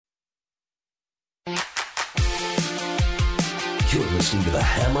You're listening to the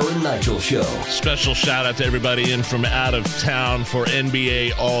Hammer and Nigel Show. Special shout out to everybody in from out of town for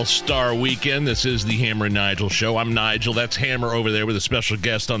NBA All-Star Weekend. This is the Hammer and Nigel Show. I'm Nigel. That's Hammer over there with a special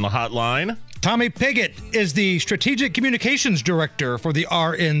guest on the hotline. Tommy Pigott is the Strategic Communications Director for the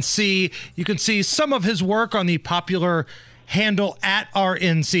RNC. You can see some of his work on the popular handle at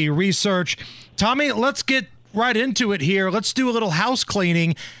RNC Research. Tommy, let's get right into it here. Let's do a little house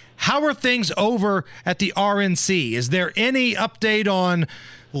cleaning. How are things over at the RNC? Is there any update on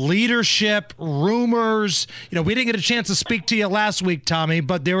leadership, rumors? You know, we didn't get a chance to speak to you last week, Tommy,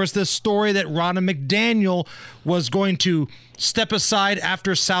 but there was this story that Ronna McDaniel was going to step aside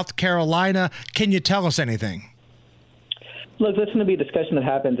after South Carolina. Can you tell us anything? Look, that's going to be a discussion that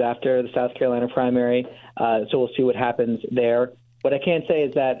happens after the South Carolina primary, so we'll see what happens there. What I can say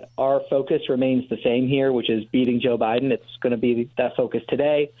is that our focus remains the same here, which is beating Joe Biden. It's going to be that focus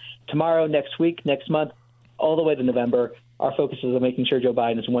today, tomorrow, next week, next month, all the way to November. Our focus is on making sure Joe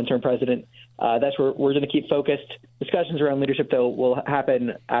Biden is a one-term president. That's where we're going to keep focused. Discussions around leadership, though, will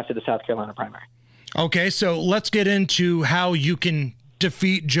happen after the South Carolina primary. Okay, so let's get into how you can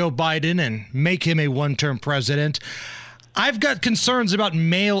defeat Joe Biden and make him a one-term president. I've got concerns about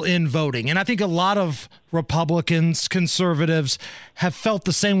mail-in voting, and I think a lot of Republicans, conservatives have felt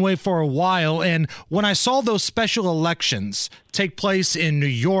the same way for a while. And when I saw those special elections take place in New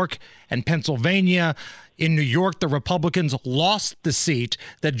York and Pennsylvania, in New York, the Republicans lost the seat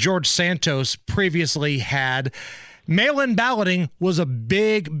that George Santos previously had. Mail-in balloting was a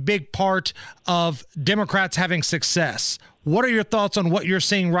big part of Democrats having success. What are your thoughts on what you're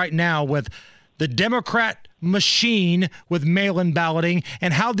seeing right now with the Democrat machine with mail-in balloting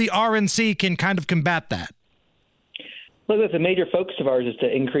and how the RNC can kind of combat that? Look, that's a major focus of ours is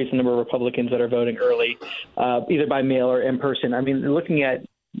to increase the number of Republicans that are voting early, either by mail or in person. I mean, looking at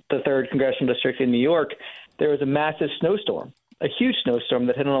the 3rd Congressional District in New York, there was a massive snowstorm, a huge snowstorm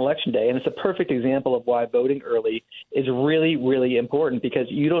that hit on Election Day. And it's a perfect example of why voting early is really, really important, because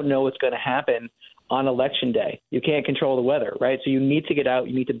you don't know what's going to happen on Election Day. You can't control the weather, right? So you need to get out.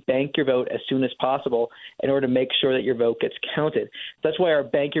 You need to bank your vote as soon as possible in order to make sure that your vote gets counted. That's why our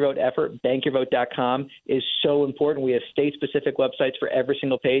Bank Your Vote effort, bankyourvote.com, is so important. We have state-specific websites for every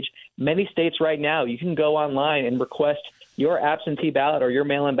single page. Many states right now, you can go online and request your absentee ballot or your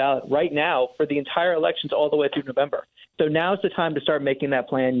mail-in ballot right now for the entire elections all the way through November. So now's the time to start making that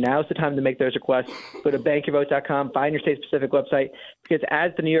plan. Now's the time to make those requests. Go to bankyourvote.com, find your state-specific website, because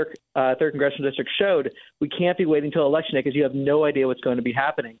as the New York 3rd Congressional District showed, we can't be waiting until Election Day because you have no idea what's going to be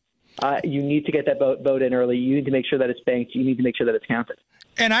happening. You need to get that vote in early. You need to make sure that it's banked. You need to make sure that it's counted.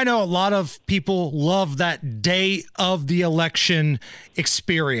 And I know a lot of people love that day of the election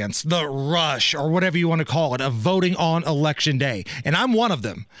experience, the rush or whatever you want to call it, of voting on Election Day. And I'm one of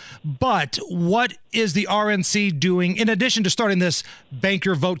them. But what is the RNC doing in addition to starting this Bank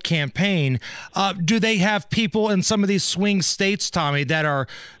Your Vote campaign? Do they have people in some of these swing states, Tommy, that are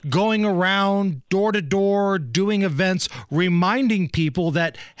going around door to door, doing events, reminding people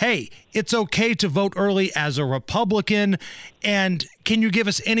that, hey, it's okay to vote early as a Republican? And can you give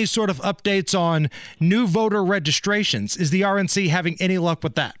us any sort of updates on new voter registrations? Is the RNC having any luck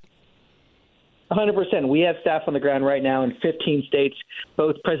with that? 100%. We have staff on the ground right now in 15 states,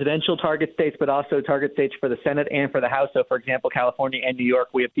 both presidential target states, but also target states for the Senate and for the House. So, for example, California and New York,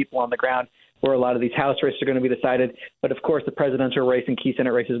 we have people on the ground where a lot of these House races are going to be decided. But, of course, the presidential race and key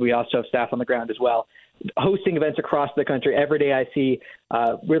Senate races, we also have staff on the ground as well, hosting events across the country. Every day I see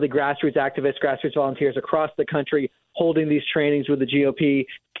really grassroots activists, grassroots volunteers across the country holding these trainings with the GOP,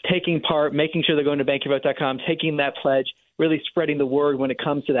 taking part, making sure they're going to bankyourvote.com, taking that pledge, really spreading the word when it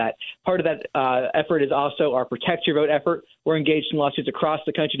comes to that. Part of that effort is also our Protect Your Vote effort. We're engaged in lawsuits across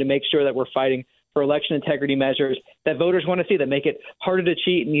the country to make sure that we're fighting for election integrity measures that voters want to see, that make it harder to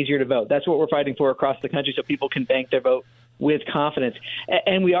cheat and easier to vote. That's what we're fighting for across the country, so people can bank their vote with confidence.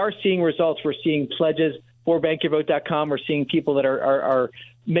 And we are seeing results. We're seeing pledges for bankyourvote.com. We're seeing people that are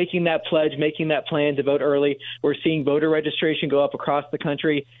making that pledge, making that plan to vote early. We're seeing voter registration go up across the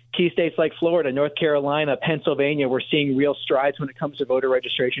country. Key states like Florida, North Carolina, Pennsylvania, we're seeing real strides when it comes to voter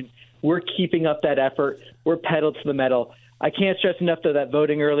registration. We're keeping up that effort. We're pedal to the metal. I can't stress enough, though, that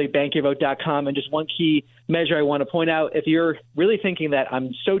voting early, bankyourvote.com, and just one key measure I want to point out, if you're really thinking that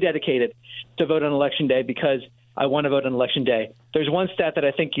I'm so dedicated to vote on Election Day because I want to vote on Election Day, there's one stat that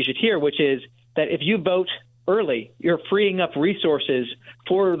I think you should hear, which is that if you vote early, you're freeing up resources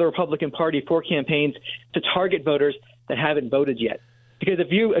for the Republican Party, for campaigns, to target voters that haven't voted yet. Because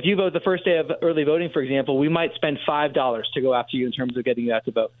if you vote the first day of early voting, for example, we might spend $5 to go after you in terms of getting you out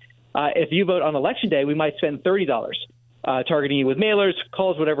to vote. If you vote on Election Day, we might spend $30 targeting you with mailers,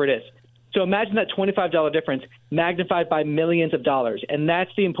 calls, whatever it is. So imagine that $25 difference magnified by millions of dollars. And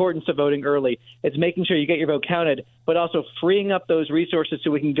that's the importance of voting early. It's making sure you get your vote counted, but also freeing up those resources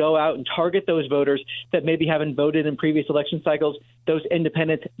so we can go out and target those voters that maybe haven't voted in previous election cycles, those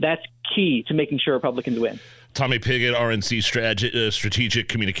independents. That's key to making sure Republicans win. Tommy Pigott, RNC Strategic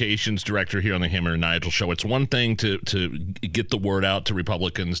Communications Director here on the Hammer and Nigel Show. It's one thing to get the word out to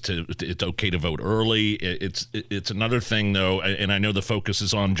Republicans it's okay to vote early. It's another thing, though, and I know the focus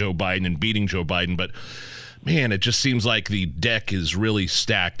is on Joe Biden and beating Joe Biden, but, man, it just seems like the deck is really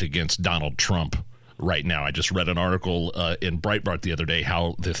stacked against Donald Trump right now. I just read an article in Breitbart the other day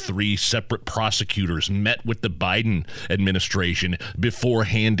how the 3 separate prosecutors met with the Biden administration before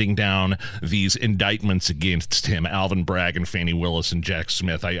handing down these indictments against him, Alvin Bragg and Fani Willis and Jack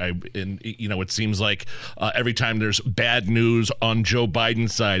Smith. It seems like every time there's bad news on Joe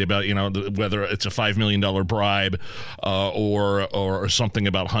Biden's side about, whether it's a $5 million bribe or something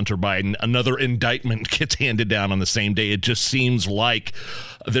about Hunter Biden, another indictment gets handed down on the same day. It just seems like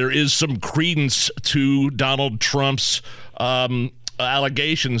there is some credence to Donald Trump's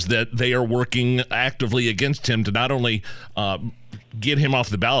allegations that they are working actively against him to not only get him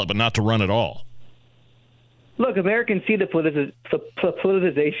off the ballot, but not to run at all. Look, Americans see the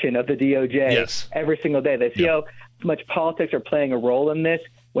politicization of the DOJ every single day. They see how much politics are playing a role in this.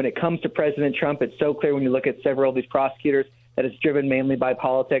 When it comes to President Trump, it's so clear when you look at several of these prosecutors that it's driven mainly by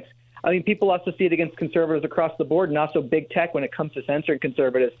politics. I mean, people also see it against conservatives across the board and also big tech when it comes to censoring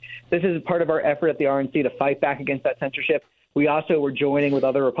conservatives. This is part of our effort at the RNC to fight back against that censorship. We also were joining with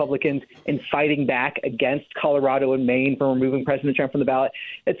other Republicans in fighting back against Colorado and Maine for removing President Trump from the ballot.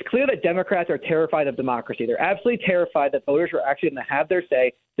 It's clear that Democrats are terrified of democracy. They're absolutely terrified that voters are actually going to have their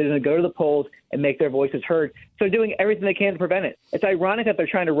say. They're going to go to the polls and make their voices heard. So they're doing everything they can to prevent it. It's ironic that they're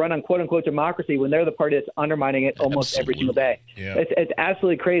trying to run on quote-unquote democracy when they're the party that's undermining it almost every single day. Yeah. It's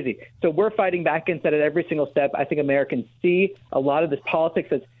absolutely crazy. So we're fighting back against that at every single step. I think Americans see a lot of this politics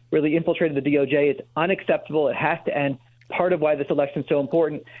that's really infiltrated the DOJ. It's unacceptable. It has to end. Part of why this election is so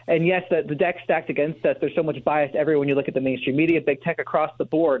important. And yes, the deck's stacked against us. There's so much bias everywhere when you look at the mainstream media, big tech across the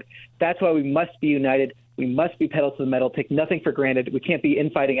board. That's why we must be united. We must be pedal to the metal, take nothing for granted. We can't be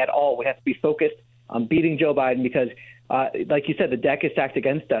infighting at all. We have to be focused on beating Joe Biden because, like you said, the deck is stacked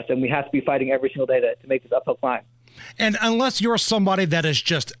against us, and we have to be fighting every single day to make this uphill climb. And unless you're somebody that is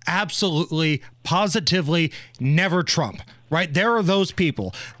just absolutely, positively never Trump, right? There are those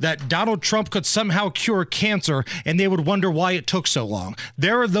people that Donald Trump could somehow cure cancer and they would wonder why it took so long.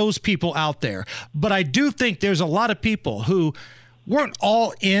 There are those people out there. But I do think there's a lot of people who weren't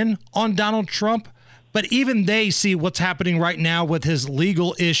all in on Donald Trump, but even they see what's happening right now with his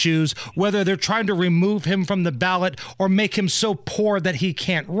legal issues, whether they're trying to remove him from the ballot or make him so poor that he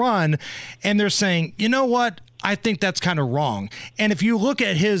can't run. And they're saying, you know what? I think that's kind of wrong. And if you look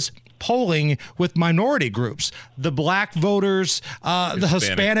at his polling with minority groups, the black voters, the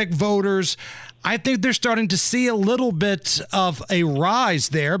Hispanic voters, I think they're starting to see a little bit of a rise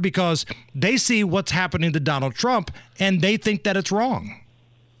there because they see what's happening to Donald Trump and they think that it's wrong.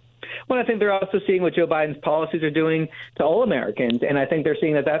 Well, I think they're also seeing what Joe Biden's policies are doing to all Americans, and I think they're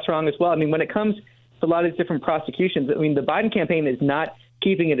seeing that that's wrong as well. I mean, when it comes to a lot of these different prosecutions, I mean, the Biden campaign is not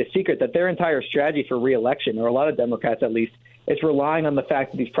keeping it a secret that their entire strategy for re-election, or a lot of Democrats at least, is relying on the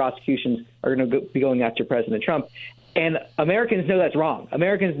fact that these prosecutions are going to be going after President Trump. And Americans know that's wrong.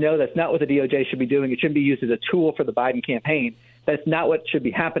 Americans know that's not what the DOJ should be doing. It shouldn't be used as a tool for the Biden campaign. That's not what should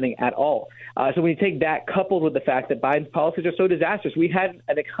be happening at all. So when you take that coupled with the fact that Biden's policies are so disastrous, we had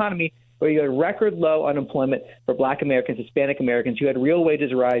an economy where you had record low unemployment for Black Americans, Hispanic Americans. You had real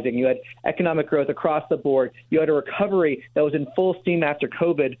wages rising. You had economic growth across the board. You had a recovery that was in full steam after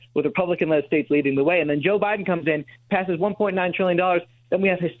COVID with Republican-led states leading the way. And then Joe Biden comes in, passes $1.9 trillion. Then we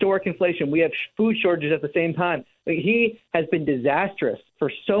have historic inflation. We have food shortages at the same time. I mean, he has been disastrous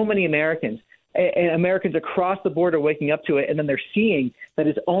for so many Americans. And Americans across the board are waking up to it. And then they're seeing that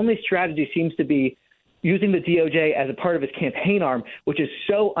his only strategy seems to be using the DOJ as a part of his campaign arm, which is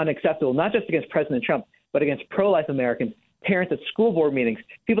so unacceptable, not just against President Trump, but against pro-life Americans, parents at school board meetings,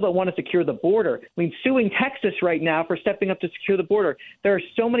 people that want to secure the border. I mean, suing Texas right now for stepping up to secure the border. There are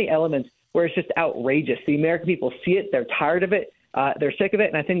so many elements where it's just outrageous. The American people see it. They're tired of it. They're sick of it.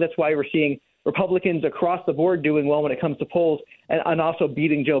 And I think that's why we're seeing Republicans across the board doing well when it comes to polls and also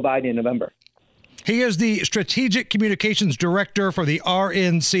beating Joe Biden in November. He is the Strategic Communications Director for the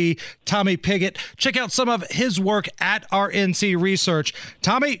RNC, Tommy Pigott. Check out some of his work at RNC Research.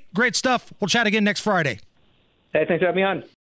 Tommy, great stuff. We'll chat again next Friday. Hey, thanks for having me on.